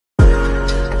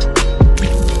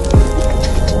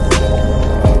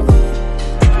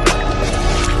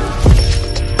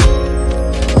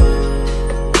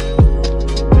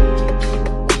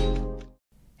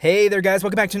there guys,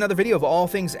 welcome back to another video of all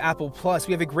things Apple Plus.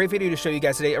 We have a great video to show you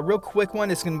guys today. A real quick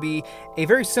one. It's going to be a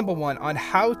very simple one on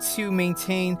how to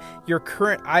maintain your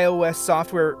current iOS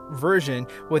software version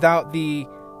without the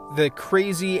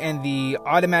crazy and the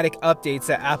automatic updates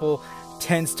that Apple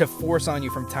tends to force on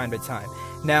you from time to time.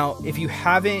 Now, if you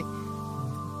haven't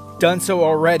done so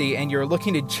already and you're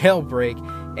looking to jailbreak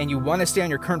and you want to stay on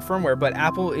your current firmware, but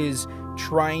Apple is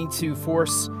trying to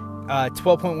force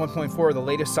 12.1.4, the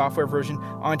latest software version,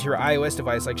 onto your iOS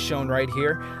device like shown right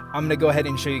here, I'm going to go ahead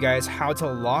and show you guys how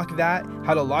to lock that,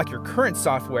 how to lock your current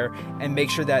software and make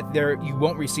sure that you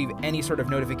won't receive any sort of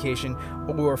notification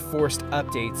or forced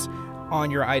updates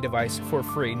on your iDevice for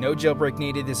free. No jailbreak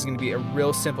needed. This is going to be a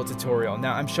real simple tutorial.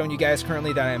 Now I'm showing you guys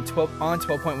currently that I am on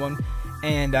 12.1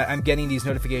 and I'm getting these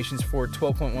notifications for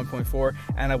 12.1.4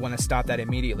 and I want to stop that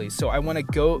immediately. So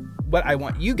what I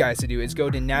want you guys to do is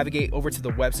go to navigate over to the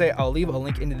website. I'll leave a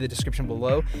link into the description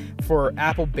below for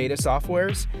Apple beta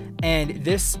softwares, and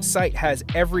this site has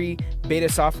every beta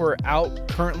software out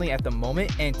currently at the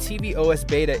moment, and tvOS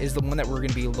beta is the one that we're going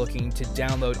to be looking to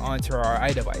download onto our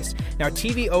iDevice. Now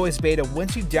tvOS beta,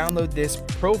 once you download this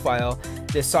profile,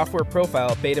 this software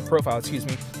profile, beta profile, excuse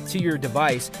me, to your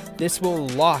device, this will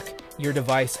lock your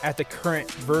device at the current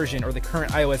version or the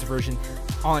current iOS version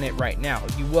on it right now.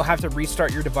 You will have to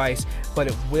restart your device, but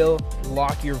it will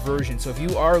lock your version. So if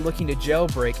you are looking to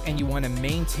jailbreak and you want to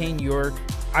maintain your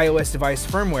iOS device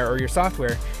firmware or your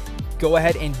software, go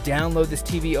ahead and download this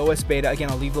tvOS beta.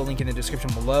 Again, I'll leave the link in the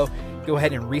description below. Go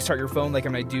ahead and restart your phone like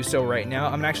I'm going to do so right now.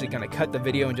 I'm actually going to cut the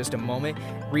video in just a moment,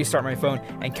 restart my phone,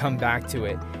 and come back to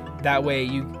it. That way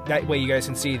you guys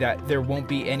can see that there won't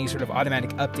be any sort of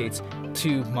automatic updates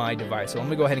to my device. So I'm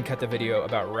gonna go ahead and cut the video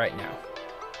about right now.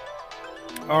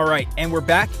 All right, and we're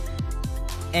back,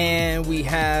 and we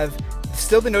have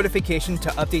still the notification to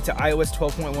update to iOS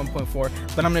 12.1.4,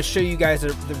 but I'm gonna show you guys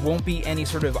there won't be any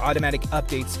sort of automatic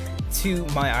updates to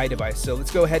my iDevice. So let's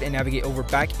go ahead and navigate over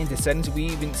back into settings. We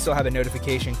even still have a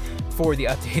notification for the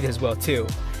update as well too.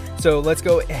 So let's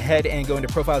go ahead and go into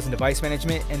profiles and device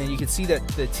management, and then you can see that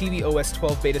the tvOS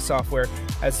 12 beta software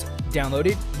has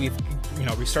downloaded. We've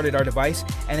restarted our device,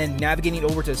 and then navigating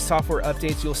over to software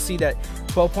updates, you'll see that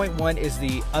 12.1 is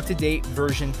the up-to-date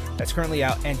version that's currently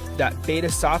out, and that beta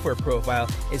software profile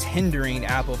is hindering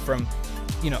Apple from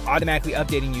automatically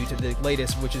updating you to the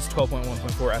latest, which is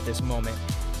 12.1.4 at this moment.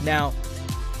 Now,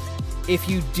 if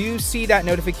you do see that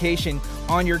notification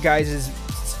on your guys's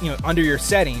under your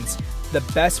settings, the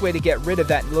best way to get rid of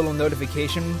that little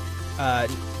notification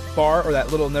bar or that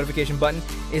little notification button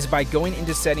is by going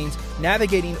into settings,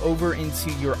 navigating over into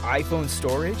your iPhone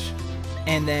storage,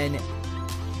 and then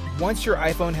once your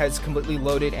iPhone has completely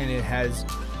loaded and it has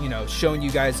shown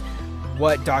you guys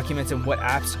what documents and what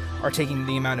apps are taking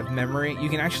the amount of memory, you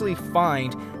can actually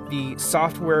find the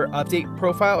software update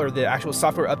profile or the actual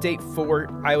software update for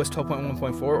iOS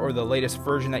 12.1.4 or the latest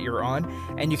version that you're on,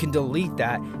 and you can delete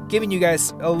that, giving you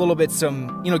guys a little bit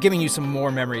giving you some more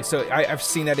memory. So I've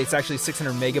seen that it's actually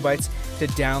 600 megabytes to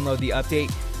download the update,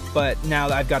 but now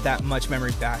I've got that much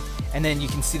memory back, and then you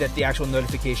can see that the actual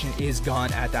notification is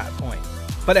gone at that point.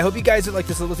 But I hope you guys like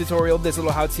this little tutorial, this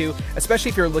little how-to, especially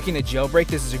if you're looking to jailbreak.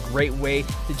 This is a great way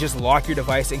to just lock your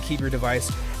device and keep your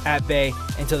device at bay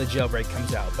until the jailbreak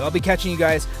comes out. But I'll be catching you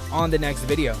guys on the next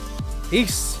video.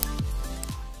 Peace!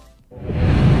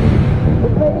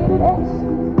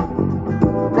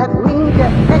 That means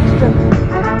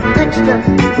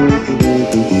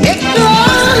extra.